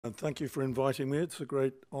And thank you for inviting me. It's a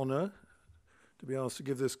great honor to be asked to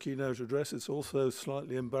give this keynote address. It's also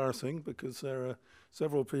slightly embarrassing because there are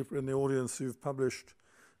several people in the audience who've published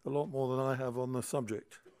a lot more than I have on the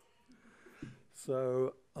subject.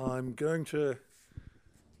 So I'm going to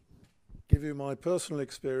give you my personal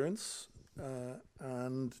experience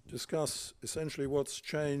and discuss essentially what's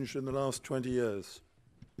changed in the last 20 years,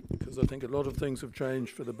 because I think a lot of things have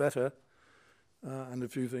changed for the better and a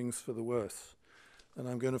few things for the worse. And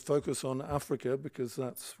I'm going to focus on Africa because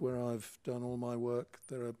that's where I've done all my work.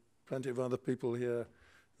 There are plenty of other people here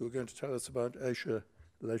who are going to tell us about Asia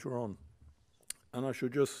later on. And I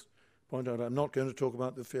should just point out, I'm not going to talk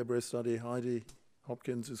about the February study. Heidi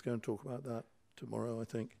Hopkins is going to talk about that tomorrow, I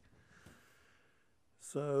think.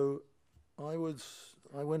 So I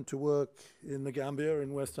went to work in the Gambia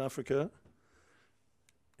in West Africa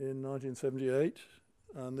in 1978.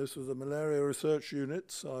 And this was a malaria research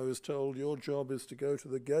unit, so I was told your job is to go to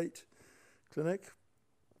the gate clinic,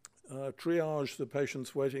 triage the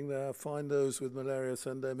patients waiting there, find those with malaria,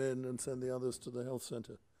 send them in, and send the others to the health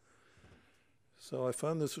center. So I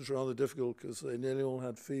found this was rather difficult because they nearly all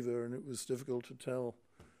had fever, and it was difficult to tell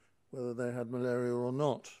whether they had malaria or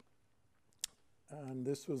not. And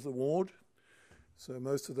this was the ward, so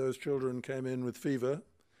most of those children came in with fever.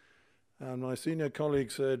 And my senior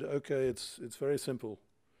colleague said, okay, it's very simple.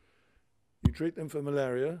 You treat them for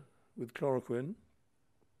malaria with chloroquine.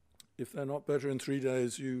 If they're not better in 3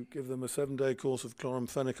 days, you give them a 7-day course of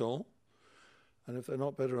chloramphenicol. And if they're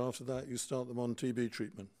not better after that, you start them on TB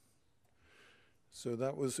treatment. So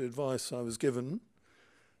that was the advice I was given.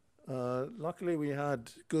 Luckily, we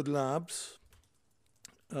had good labs.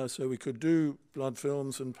 So we could do blood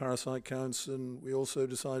films and parasite counts, and we also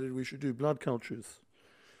decided we should do blood cultures.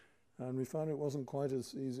 And we found it wasn't quite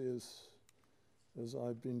as easy as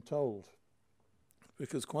I'd been told,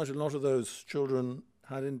 because quite a lot of those children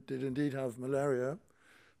did indeed have malaria,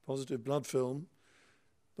 positive blood film,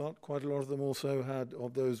 but quite a lot of them also had,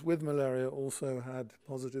 of those with malaria, also had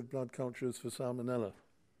positive blood cultures for salmonella.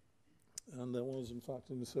 And there was, in fact,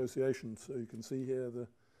 an association. So you can see here,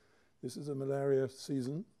 this is a malaria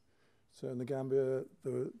season. So in the Gambia,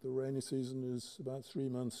 the rainy season is about 3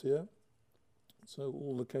 months here. So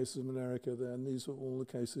all the cases of malaria are there, and these are all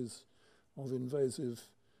the cases of invasive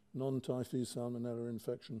non-typhi salmonella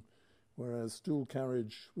infection, whereas dual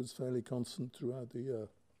carriage was fairly constant throughout the year.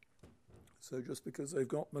 So just because they've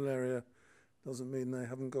got malaria doesn't mean they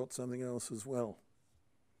haven't got something else as well.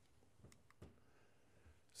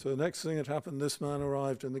 So the next thing that happened, this man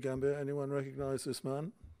arrived in the Gambia. Anyone recognize this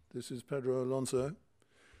man? This is Pedro Alonso,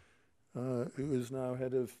 who is now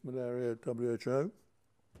head of malaria at WHO.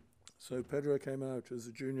 So Pedro came out as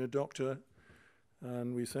a junior doctor,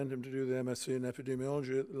 and we sent him to do the MSc in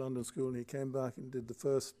epidemiology at the London School, and he came back and did the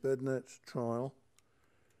first BedNet trial,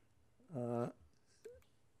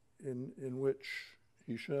 in which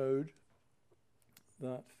he showed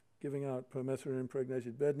that giving out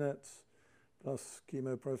permethrin-impregnated bed nets plus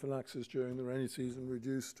chemoprophylaxis during the rainy season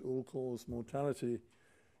reduced all-cause mortality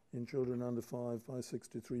in children under 5 by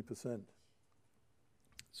 63%.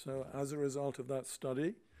 So as a result of that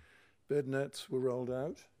study, bed nets were rolled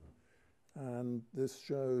out, and this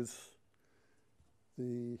shows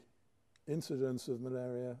the incidence of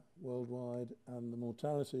malaria worldwide and the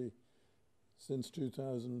mortality since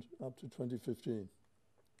 2000 up to 2015.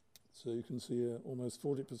 So you can see an almost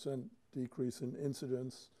 40% decrease in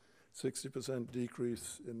incidence, 60%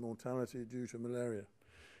 decrease in mortality due to malaria.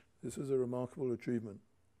 This is a remarkable achievement,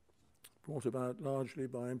 brought about largely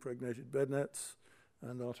by impregnated bed nets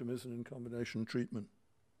and artemisinin combination treatment.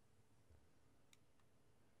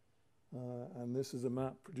 And this is a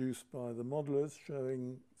map produced by the modelers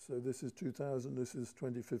showing, so this is 2000, this is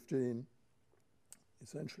 2015.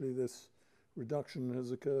 Essentially, this reduction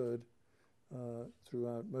has occurred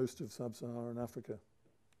throughout most of sub-Saharan Africa.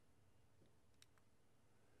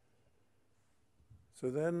 So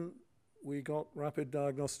then we got rapid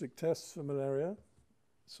diagnostic tests for malaria.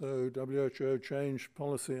 So WHO changed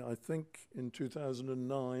policy, I think, in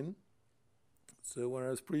 2009. So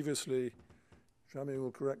whereas previously, Shami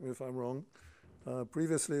will correct me if I'm wrong,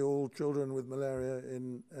 previously all children with malaria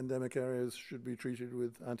in endemic areas should be treated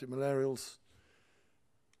with antimalarials,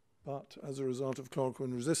 but as a result of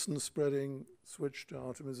chloroquine resistance spreading, switched to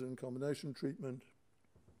artemisinin combination treatment,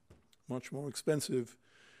 much more expensive,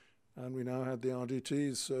 and we now had the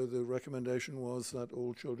RDTs, so the recommendation was that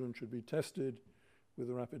all children should be tested with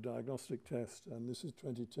a rapid diagnostic test, and this is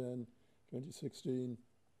 2010, 2016,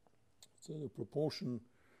 so the proportion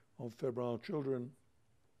of febrile children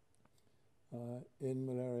in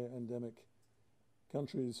malaria endemic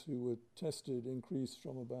countries who were tested increased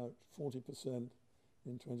from about 40%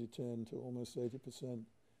 in 2010 to almost 80%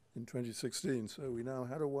 in 2016. So we now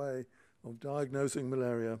had a way of diagnosing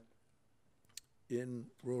malaria in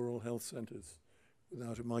rural health centers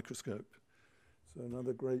without a microscope. So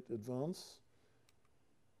another great advance.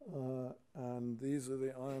 And these are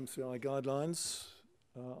the IMCI guidelines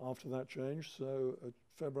after that change. So a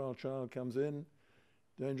febrile child comes in,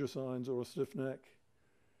 danger signs or a stiff neck,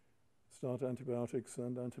 start antibiotics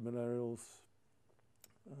and antimalarials,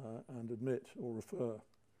 and admit or refer.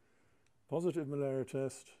 Positive malaria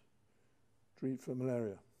test, treat for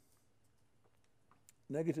malaria.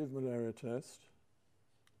 Negative malaria test,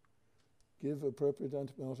 give appropriate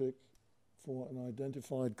antibiotic for an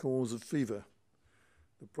identified cause of fever.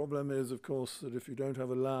 The problem is, of course, that if you don't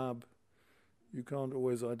have a lab, you can't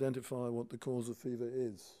always identify what the cause of fever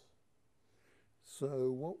is.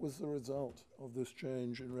 So what was the result of this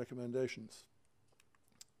change in recommendations?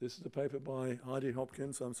 This is a paper by Heidi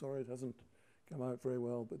Hopkins. I'm sorry it hasn't come out very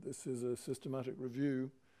well, but this is a systematic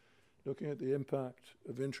review looking at the impact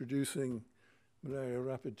of introducing malaria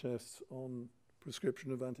rapid tests on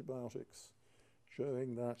prescription of antibiotics,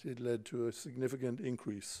 showing that it led to a significant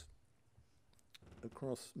increase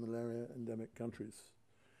across malaria endemic countries.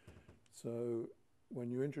 So when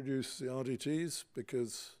you introduce the RDTs,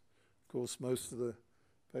 because of course most of the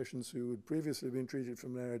patients who had previously been treated for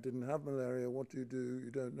malaria didn't have malaria, what do?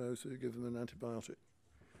 You don't know, so you give them an antibiotic.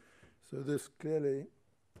 So this clearly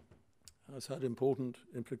has had important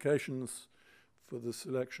implications for the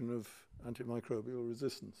selection of antimicrobial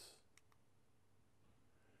resistance.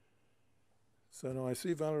 So now I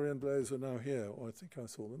see Valerie and Blaise are now here, or I think I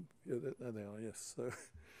saw them. Yeah, there they are, yes.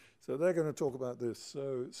 So they're going to talk about this.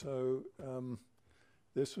 So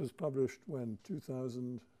this was published when?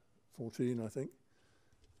 2014, I think.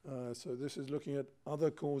 So this is looking at other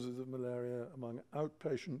causes of malaria among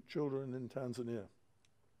outpatient children in Tanzania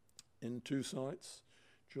in 2 sites,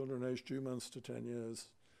 children aged 2 months to 10 years.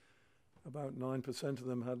 About 9% of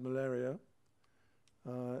them had malaria.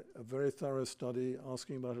 A very thorough study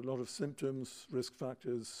asking about a lot of symptoms, risk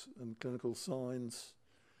factors, and clinical signs,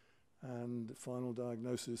 and final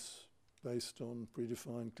diagnosis based on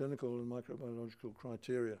predefined clinical and microbiological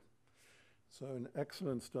criteria. So an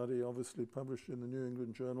excellent study, obviously published in the New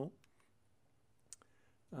England Journal.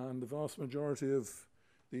 And the vast majority of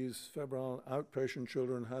these febrile outpatient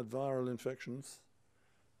children had viral infections.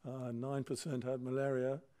 9% had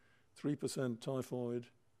malaria, 3% typhoid.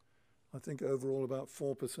 I think overall about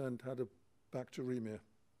 4% had a bacteremia.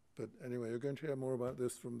 But anyway, you're going to hear more about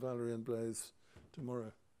this from Valerie and Blaise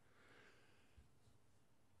tomorrow.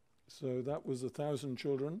 So that was 1,000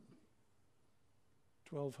 children,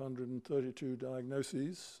 1,232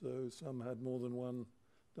 diagnoses, so some had more than one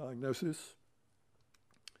diagnosis.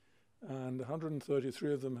 And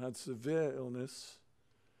 133 of them had severe illness,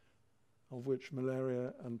 of which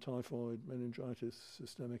malaria and typhoid, meningitis,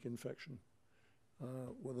 systemic infection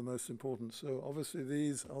were the most important. So obviously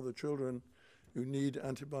these are the children who need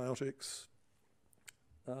antibiotics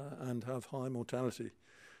and have high mortality.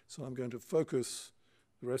 So I'm going to focus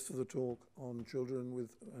the rest of the talk on children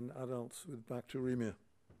with and adults with bacteremia.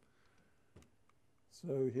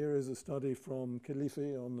 So here is a study from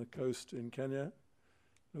Kilifi on the coast in Kenya,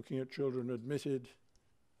 looking at children admitted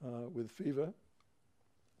with fever.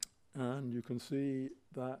 And you can see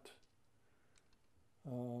that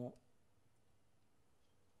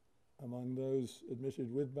among those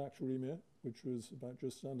admitted with bacteremia, which was about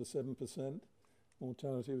just under 7%,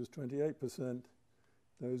 mortality was 28%.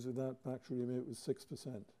 Those without bacteremia, it was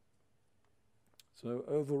 6%. So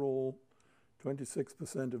overall,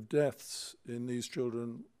 26% of deaths in these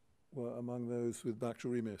children were among those with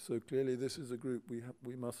bacteremia. So clearly this is a group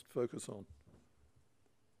we must focus on.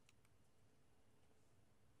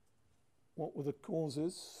 What were the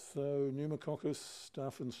causes? So pneumococcus,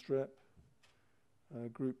 staph and strep.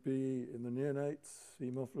 Group B in the neonates,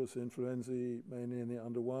 Haemophilus influenzae, mainly in the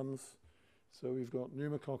under 1s. So we've got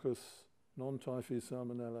pneumococcus, non-typhi,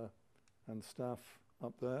 salmonella, and staph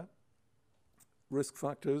up there. Risk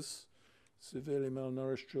factors, severely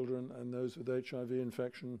malnourished children and those with HIV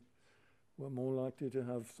infection were more likely to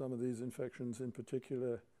have some of these infections, in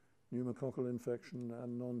particular pneumococcal infection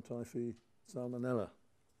and non-typhi salmonella.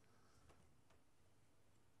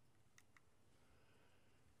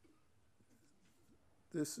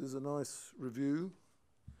 This is a nice review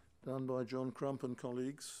done by John Crump and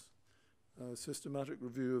colleagues, a systematic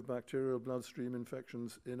review of bacterial bloodstream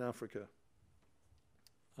infections in Africa.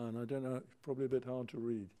 And I don't know, it's probably a bit hard to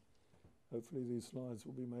read. Hopefully these slides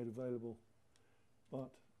will be made available. But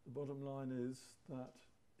the bottom line is that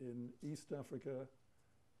in East Africa,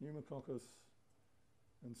 pneumococcus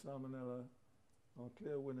and salmonella are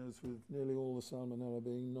clear winners, with nearly all the salmonella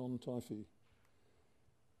being non-typhi.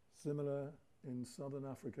 Similar in southern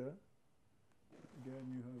Africa. Again,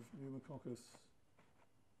 you have pneumococcus,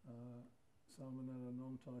 salmonella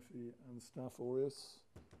non-typhi, and Staph aureus,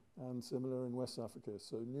 and similar in West Africa.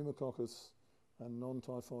 So pneumococcus and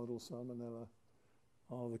non-typhoidal salmonella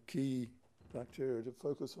are the key bacteria to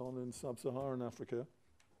focus on in sub-Saharan Africa.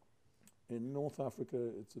 In North Africa,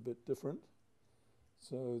 it's a bit different.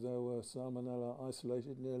 So there were salmonella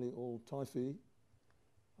isolated, nearly all typhi,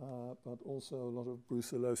 but also a lot of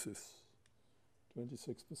brucellosis,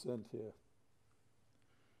 26% here.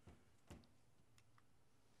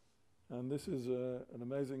 And this is an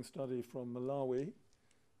amazing study from Malawi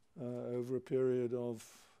over a period of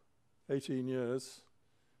 18 years,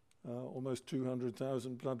 almost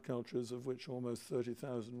 200,000 blood cultures, of which almost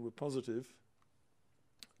 30,000 were positive,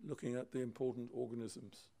 looking at the important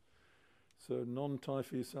organisms. So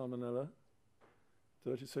non-typhi salmonella,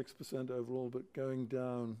 36% overall, but going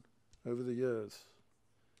down over the years.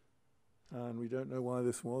 And we don't know why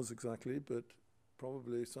this was exactly, but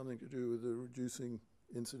probably something to do with the reducing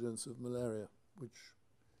incidence of malaria, which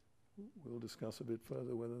we'll discuss a bit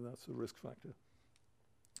further whether that's a risk factor.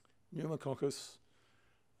 Pneumococcus,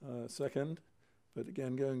 second, but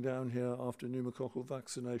again going down here after pneumococcal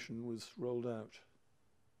vaccination was rolled out.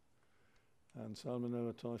 And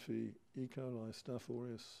Salmonella typhi, E. coli, Staph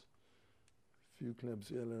aureus, few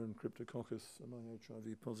Klebsiella and Cryptococcus among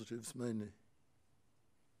HIV positives mainly.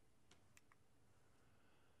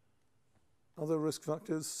 Other risk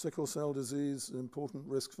factors: sickle cell disease, an important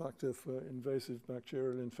risk factor for invasive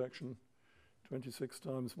bacterial infection, 26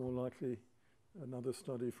 times more likely, another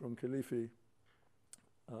study from Kilifi,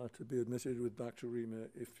 to be admitted with bacteremia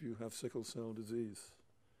if you have sickle cell disease.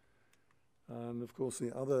 And of course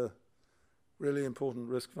the other really important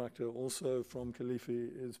risk factor also from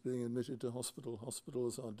Kilifi is being admitted to hospital.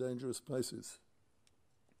 Hospitals are dangerous places.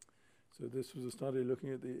 So this was a study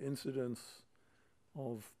looking at the incidence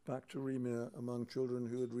of bacteremia among children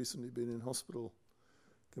who had recently been in hospital,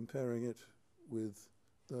 comparing it with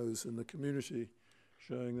those in the community,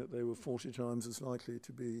 showing that they were 40 times as likely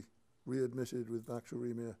to be readmitted with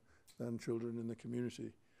bacteremia than children in the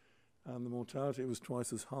community. And the mortality was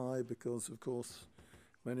twice as high because, of course,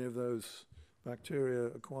 many of those bacteria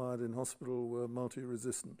acquired in hospital were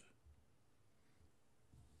multi-resistant.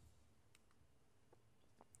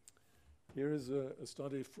 Here is a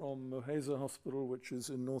study from Muheza Hospital, which is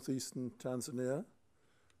in northeastern Tanzania,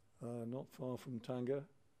 not far from Tanga.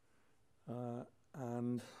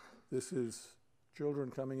 And this is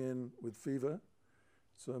children coming in with fever.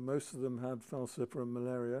 So most of them had falciparum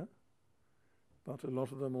malaria, but a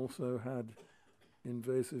lot of them also had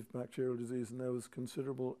invasive bacterial disease, and there was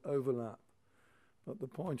considerable overlap. But the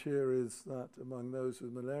point here is that among those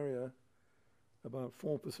with malaria, about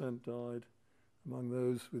 4% died. Among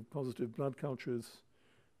those with positive blood cultures,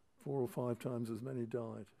 4 or 5 times as many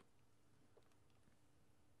died.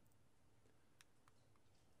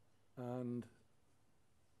 And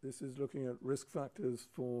this is looking at risk factors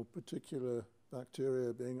for particular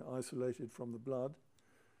bacteria being isolated from the blood.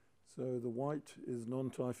 So the white is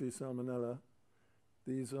non-typhi salmonella.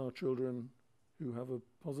 These are children who have a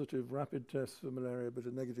positive rapid test for malaria but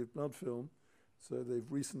a negative blood film, so they've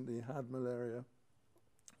recently had malaria.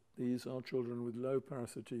 These are children with low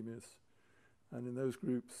parasitemias, and in those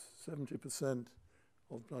groups 70%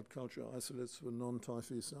 of blood culture isolates were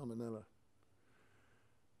non-typhi salmonella.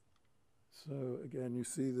 So again, you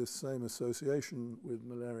see this same association with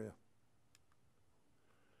malaria.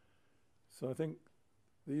 So I think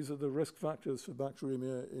these are the risk factors for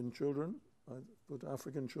bacteremia in children. I put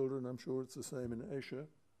African children, I'm sure it's the same in Asia,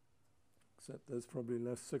 except there's probably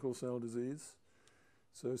less sickle cell disease.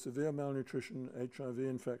 So severe malnutrition, HIV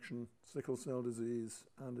infection, sickle cell disease,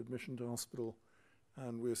 and admission to hospital.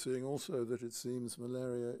 And we're seeing also that it seems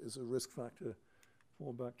malaria is a risk factor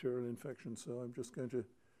for bacterial infection. So I'm just going to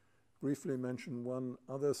briefly mention one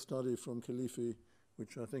other study from Kilifi,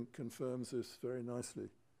 which I think confirms this very nicely.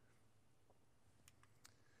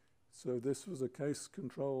 So this was a case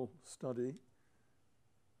control study,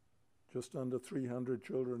 just under 300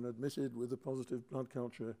 children admitted with a positive blood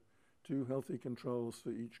culture, 2 healthy controls for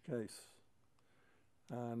each case.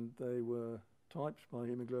 And they were typed by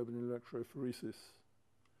hemoglobin electrophoresis.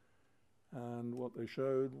 And what they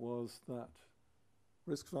showed was that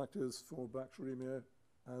risk factors for bacteremia,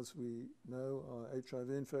 as we know, are HIV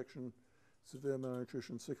infection, severe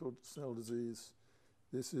malnutrition, sickle cell disease.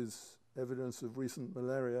 This is evidence of recent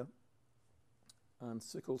malaria. And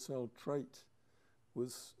sickle cell trait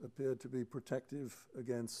appeared to be protective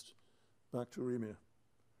against bacteremia.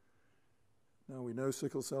 Now we know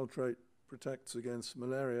sickle cell trait protects against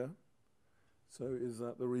malaria. So is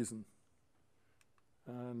that the reason?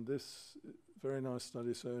 And this very nice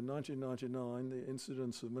study. So in 1999, the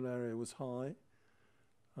incidence of malaria was high,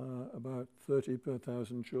 about 30 per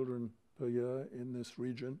 1,000 children per year in this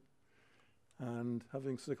region. And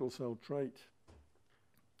having sickle cell trait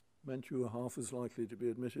meant you were half as likely to be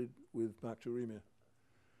admitted with bacteremia.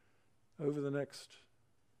 Over the next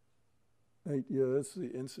 8 years,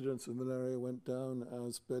 the incidence of malaria went down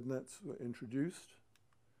as bed nets were introduced.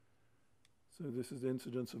 So this is the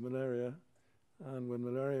incidence of malaria. And when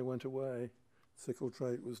malaria went away, sickle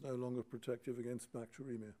trait was no longer protective against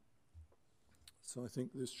bacteremia. So I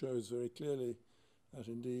think this shows very clearly that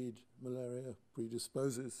indeed malaria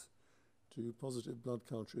predisposes to positive blood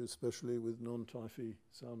culture, especially with non-typhi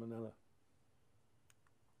salmonella.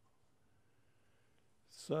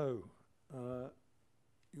 So,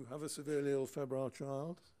 you have a severely ill febrile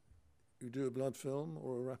child, you do a blood film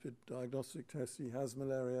or a rapid diagnostic test, he has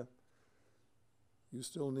malaria, you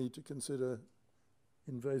still need to consider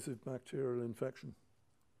invasive bacterial infection.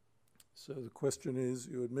 So the question is,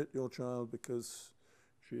 you admit your child because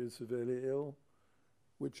she is severely ill,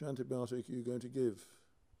 which antibiotic are you going to give?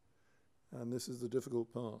 And this is the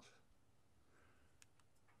difficult part.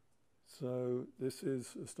 So this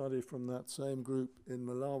is a study from that same group in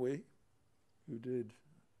Malawi who did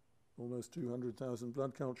almost 200,000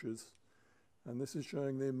 blood cultures. And this is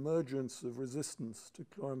showing the emergence of resistance to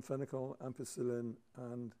chloramphenicol, ampicillin,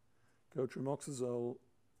 and cotrimoxazole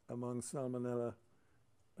among salmonella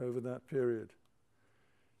over that period.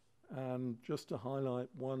 And just to highlight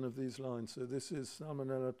one of these lines, so this is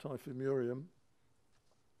Salmonella typhimurium,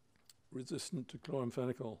 resistant to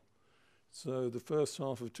chloramphenicol. So the first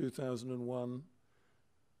half of 2001,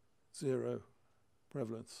 0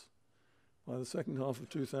 prevalence. By the second half of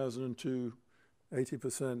 2002,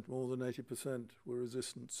 80%, more than 80% were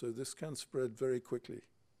resistant. So this can spread very quickly.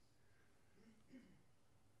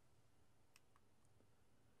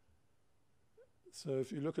 So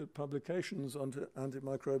if you look at publications on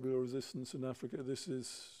antimicrobial resistance in Africa, this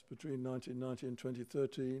is between 1990 and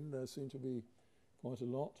 2013. There seem to be quite a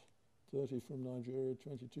lot. 30 from Nigeria,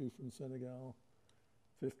 22 from Senegal,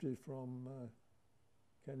 50 from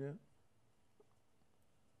Kenya.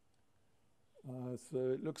 So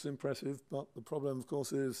it looks impressive, but the problem, of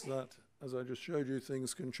course, is that, as I just showed you,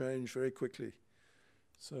 things can change very quickly.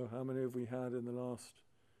 So how many have we had in the last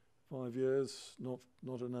 5 years?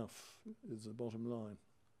 Not enough is the bottom line.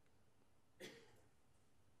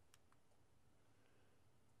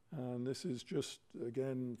 And this is just,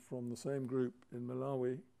 again, from the same group in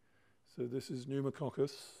Malawi. So this is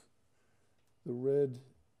pneumococcus. The red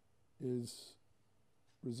is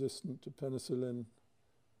resistant to penicillin,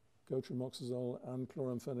 cotrimoxazole, and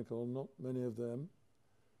chloramphenicol, not many of them.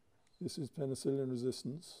 This is penicillin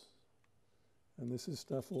resistance. And this is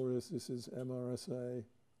Staph aureus, this is MRSA.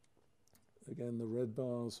 Again, the red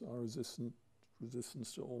bars are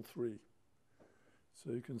resistance to all three.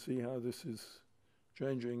 So you can see how this is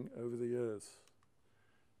changing over the years.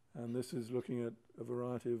 And this is looking at a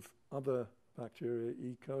variety of other bacteria,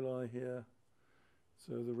 E. coli here.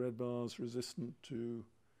 So the red bars resistant to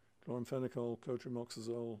chloramphenicol,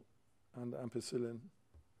 cotrimoxazole, and ampicillin.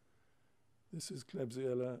 This is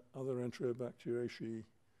Klebsiella, other Enterobacteriaceae,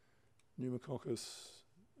 pneumococcus,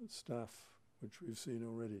 staph, which we've seen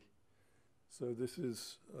already. So this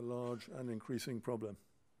is a large and increasing problem.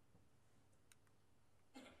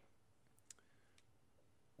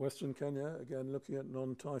 Western Kenya, again looking at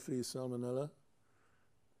non-typhi salmonella,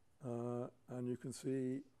 and you can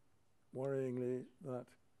see worryingly that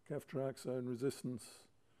ceftriaxone resistance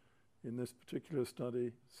in this particular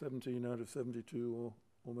study, 17 out of 72, or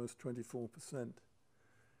almost 24%.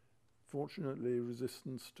 Fortunately,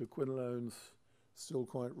 resistance to quinolones still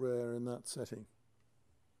quite rare in that setting.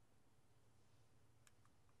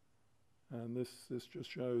 And this just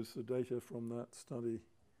shows the data from that study.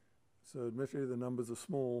 So admittedly, the numbers are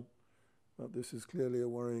small, but this is clearly a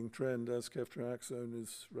worrying trend, as ceftriaxone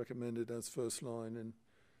is recommended as first line in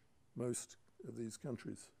most of these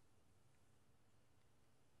countries.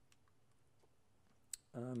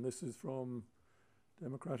 And this is from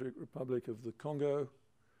Democratic Republic of the Congo,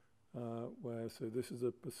 so this is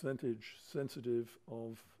a percentage sensitive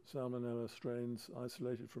of salmonella strains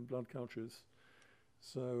isolated from blood cultures.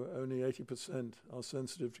 So only 80% are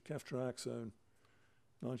sensitive to ceftriaxone,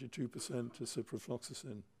 92% to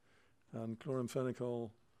ciprofloxacin, and chloramphenicol,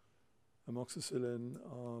 amoxicillin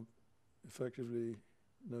are effectively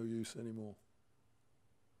no use anymore.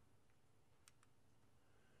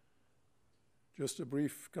 Just a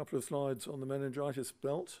brief couple of slides on the meningitis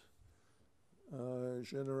belt.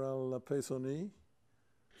 General Peyssoni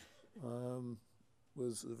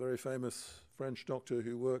was a very famous French doctor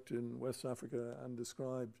who worked in West Africa and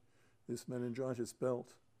described this meningitis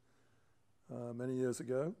belt many years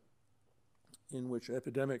ago, in which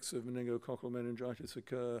epidemics of meningococcal meningitis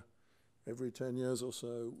occur every 10 years or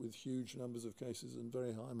so with huge numbers of cases and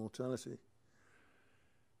very high mortality.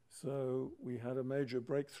 So we had a major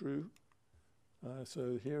breakthrough.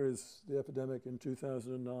 So here is the epidemic in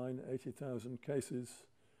 2009, 80,000 cases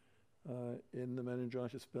in the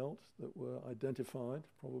meningitis belt that were identified,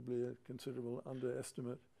 probably a considerable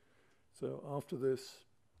underestimate. So after this,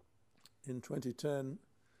 in 2010,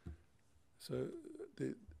 so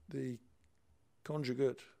the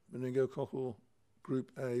conjugate meningococcal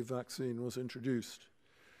group A vaccine was introduced.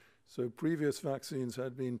 So previous vaccines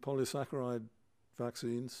had been polysaccharide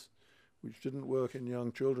vaccines, which didn't work in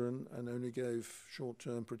young children and only gave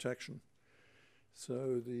short-term protection.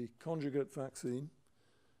 So the conjugate vaccine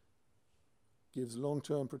gives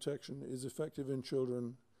long-term protection, is effective in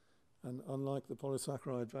children, and unlike the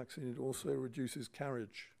polysaccharide vaccine, it also reduces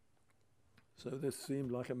carriage. So this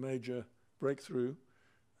seemed like a major breakthrough,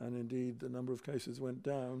 and indeed the number of cases went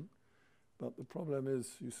down. But the problem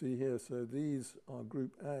is, you see here, so these are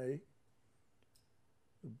group A,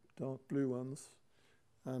 the dark blue ones,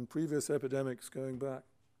 and previous epidemics going back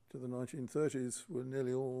to the 1930s were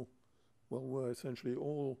nearly all, well, were essentially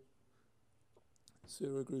all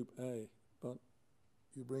serogroup A. But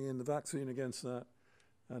you bring in the vaccine against that,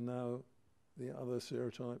 and now the other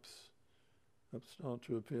serotypes have started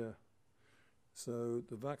to appear. So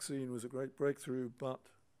the vaccine was a great breakthrough, but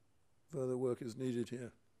further work is needed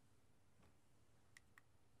here.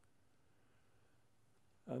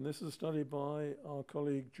 And this is a study by our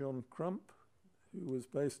colleague John Crump, who was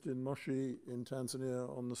based in Moshi in Tanzania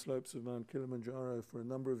on the slopes of Mount Kilimanjaro for a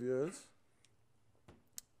number of years.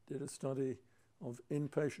 Did a study of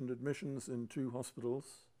inpatient admissions in 2 hospitals,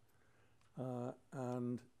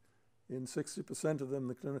 and in 60% of them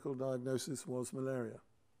the clinical diagnosis was malaria,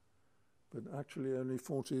 but actually only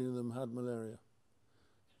 14 of them had malaria.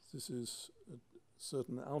 This is a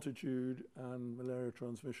certain altitude, and malaria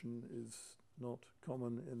transmission is not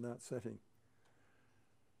common in that setting.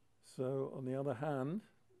 So on the other hand,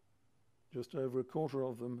 just over a quarter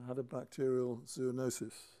of them had a bacterial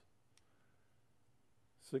zoonosis.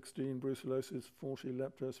 16 brucellosis, 40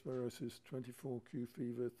 leptospirosis, 24 Q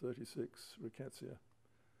fever, 36 rickettsia,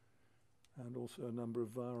 and also a number of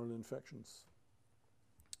viral infections.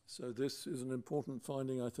 So this is an important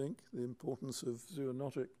finding, I think, the importance of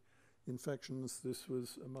zoonotic infections. This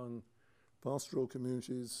was among pastoral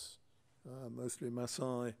communities, mostly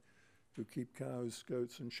Maasai, who keep cows,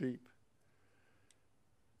 goats, and sheep.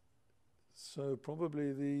 So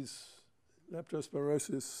probably these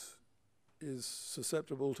leptospirosis is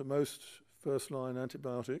susceptible to most first-line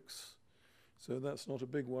antibiotics, so that's not a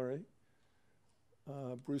big worry.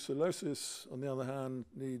 Brucellosis, on the other hand,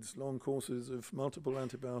 needs long courses of multiple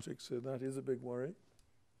antibiotics, so that is a big worry.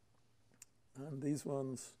 And these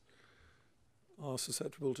ones are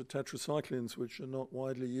susceptible to tetracyclines, which are not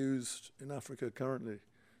widely used in Africa currently.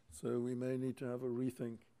 So we may need to have a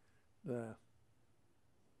rethink there.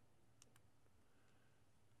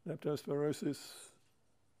 Leptospirosis,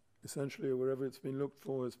 essentially wherever it's been looked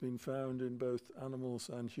for, it's been found in both animals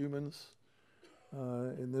and humans.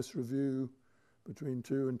 In this review, between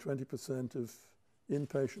 2 and 20% of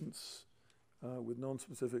inpatients with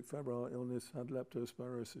non-specific febrile illness had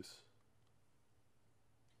leptospirosis.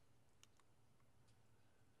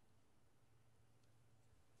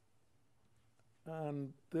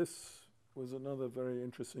 And this was another very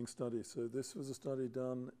interesting study. So this was a study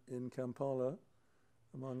done in Kampala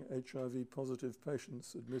among HIV-positive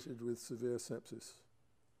patients admitted with severe sepsis.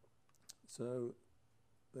 So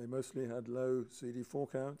they mostly had low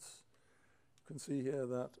CD4 counts. You can see here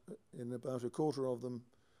that in about a quarter of them,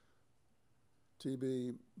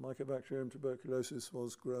 TB, Mycobacterium tuberculosis,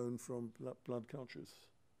 was grown from blood cultures.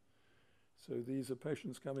 So these are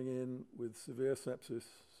patients coming in with severe sepsis.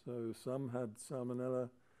 So some had Salmonella,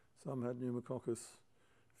 some had pneumococcus,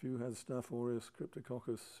 few had Staph aureus,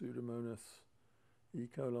 Cryptococcus, Pseudomonas, E.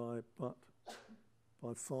 coli, but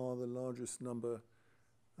by far the largest number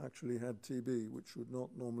actually had TB, which would not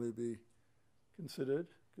normally be considered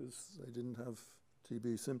because they didn't have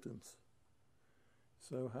TB symptoms.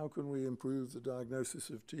 So how can we improve the diagnosis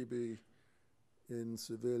of TB in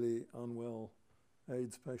severely unwell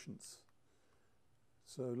AIDS patients?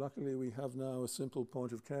 So luckily we have now a simple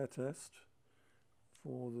point-of-care test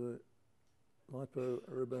for the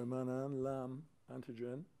lipoerybomanan, LAM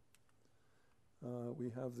antigen. We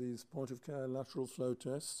have these point-of-care lateral flow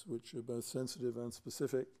tests, which are both sensitive and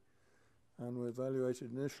specific, and were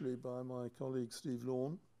evaluated initially by my colleague Steve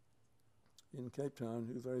Lawn in Cape Town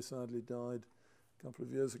who very sadly died a couple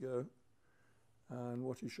of years ago. And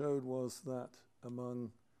what he showed was that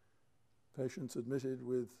among patients admitted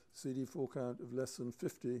with CD4 count of less than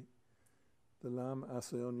 50, the LAM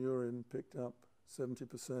assay on urine picked up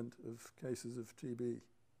 70% of cases of TB.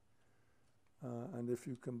 And if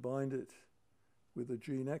you combined it with a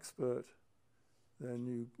gene expert, then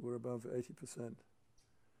you were above 80%.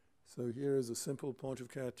 So here is a simple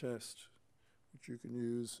point-of-care test which you can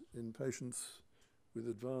use in patients with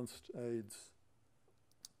advanced AIDS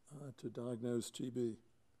to diagnose TB.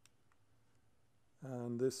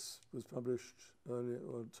 And this was published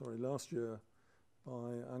last year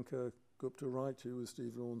by Anka Gupta-Wright, who was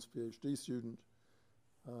Steve Lawn's PhD student,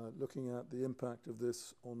 looking at the impact of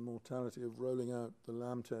this on mortality of rolling out the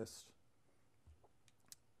LAM test.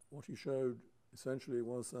 What he showed essentially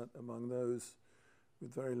was that among those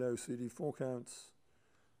with very low CD4 counts,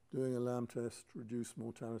 doing a LAM test reduced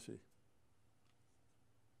mortality.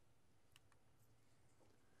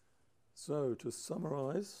 So to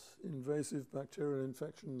summarize, invasive bacterial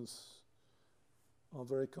infections are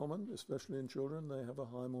very common, especially in children. They have a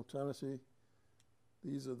high mortality.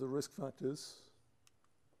 These are the risk factors.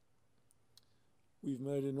 We've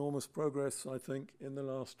made enormous progress, I think, in the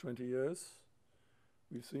last 20 years.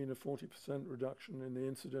 We've seen a 40% reduction in the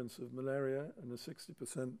incidence of malaria and a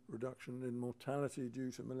 60% reduction in mortality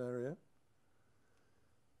due to malaria.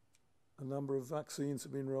 A number of vaccines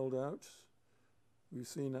have been rolled out. We've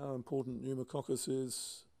seen how important pneumococcus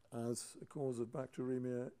is as a cause of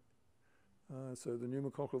bacteremia. So the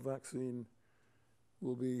pneumococcal vaccine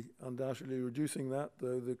will be undoubtedly reducing that,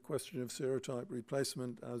 though the question of serotype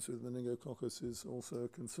replacement, as with meningococcus, is also a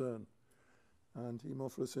concern. And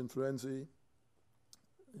Haemophilus influenzae,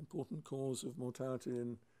 important cause of mortality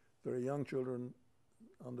in very young children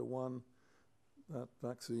under 1, that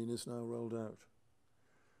vaccine is now rolled out.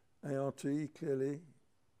 ART, clearly,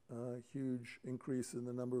 a huge increase in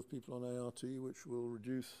the number of people on ART, which will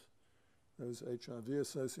reduce those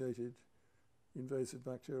HIV-associated invasive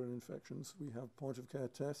bacterial infections. We have point-of-care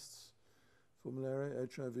tests for malaria,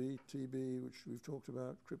 HIV, TB, which we've talked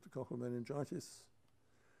about, cryptococcal meningitis.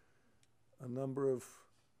 A number of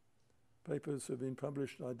papers have been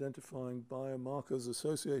published identifying biomarkers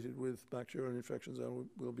associated with bacterial infections, and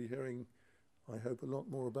we'll be hearing, I hope, a lot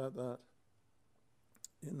more about that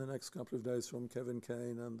in the next couple of days from Kevin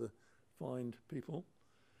Kane and the FIND people.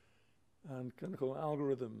 And clinical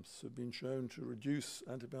algorithms have been shown to reduce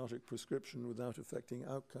antibiotic prescription without affecting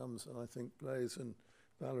outcomes, and I think Blaise and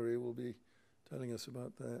Valerie will be telling us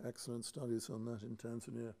about their excellent studies on that in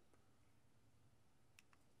Tanzania.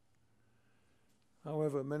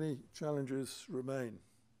 However, many challenges remain.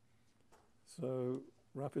 So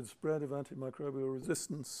rapid spread of antimicrobial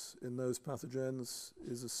resistance in those pathogens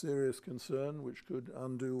is a serious concern, which could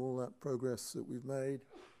undo all that progress that we've made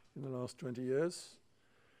in the last 20 years.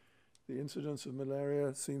 The incidence of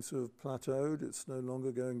malaria seems to have plateaued. It's no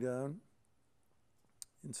longer going down.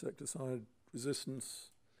 Insecticide resistance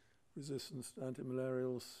to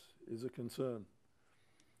antimalarials is a concern.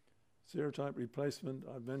 Serotype replacement,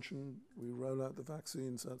 I've mentioned, we roll out the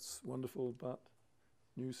vaccines, that's wonderful, but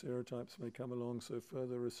new serotypes may come along, so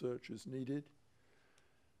further research is needed.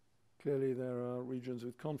 Clearly there are regions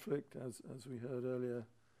with conflict, as we heard earlier,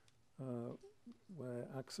 where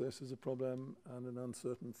access is a problem and an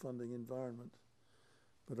uncertain funding environment.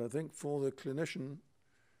 But I think for the clinician,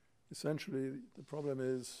 essentially the problem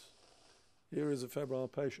is, here is a febrile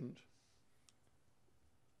patient.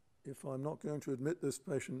 If I'm not going to admit this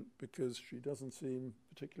patient because she doesn't seem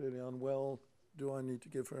particularly unwell, do I need to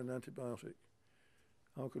give her an antibiotic?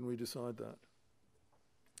 How can we decide that?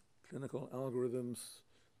 Clinical algorithms,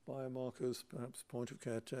 biomarkers, perhaps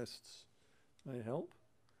point-of-care tests may help.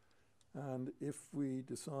 And if we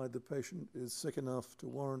decide the patient is sick enough to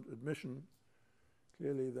warrant admission,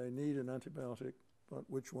 clearly they need an antibiotic, but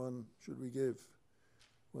which one should we give?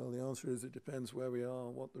 Well, the answer is it depends where we are,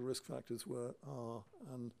 what the risk factors are,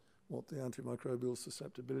 and what the antimicrobial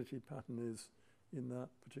susceptibility pattern is in that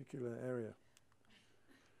particular area.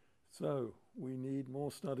 So we need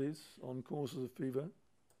more studies on causes of fever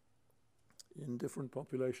in different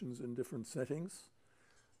populations, in different settings.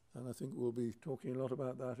 And I think we'll be talking a lot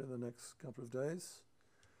about that in the next couple of days.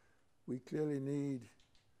 We clearly need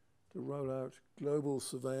to roll out global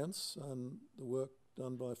surveillance, and the work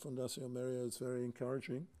done by Fundación Merida is very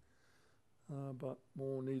encouraging, but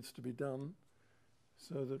more needs to be done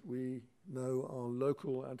so that we know our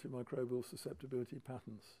local antimicrobial susceptibility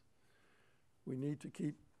patterns. We need to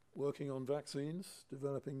keep working on vaccines,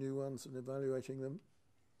 developing new ones and evaluating them,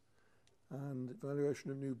 and evaluation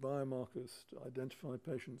of new biomarkers to identify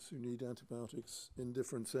patients who need antibiotics in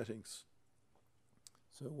different settings.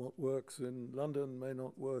 So what works in London may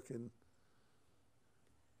not work in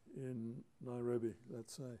Nairobi,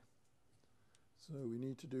 let's say. So we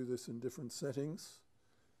need to do this in different settings.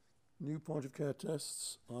 New point-of-care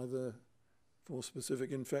tests, either for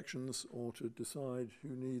specific infections or to decide who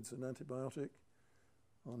needs an antibiotic,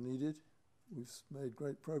 are needed. We've made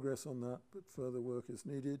great progress on that, but further work is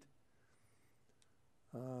needed.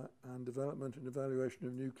 And development and evaluation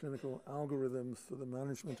of new clinical algorithms for the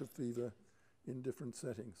management of fever in different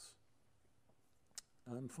settings.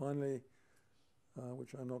 And finally,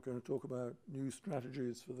 which I'm not going to talk about, new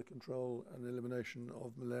strategies for the control and elimination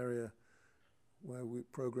of malaria, where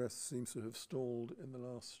progress seems to have stalled in the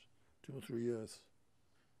last 2 or 3 years.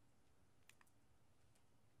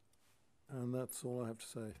 And that's all I have to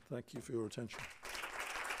say. Thank you for your attention.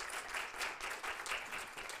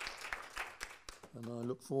 And I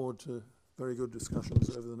look forward to very good discussions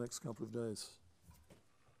over the next couple of days.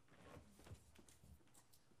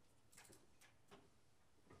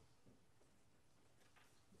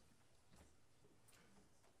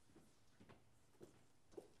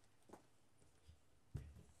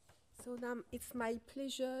 So now it's my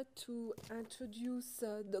pleasure to introduce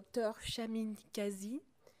Dr. Shamin Kazi.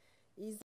 He's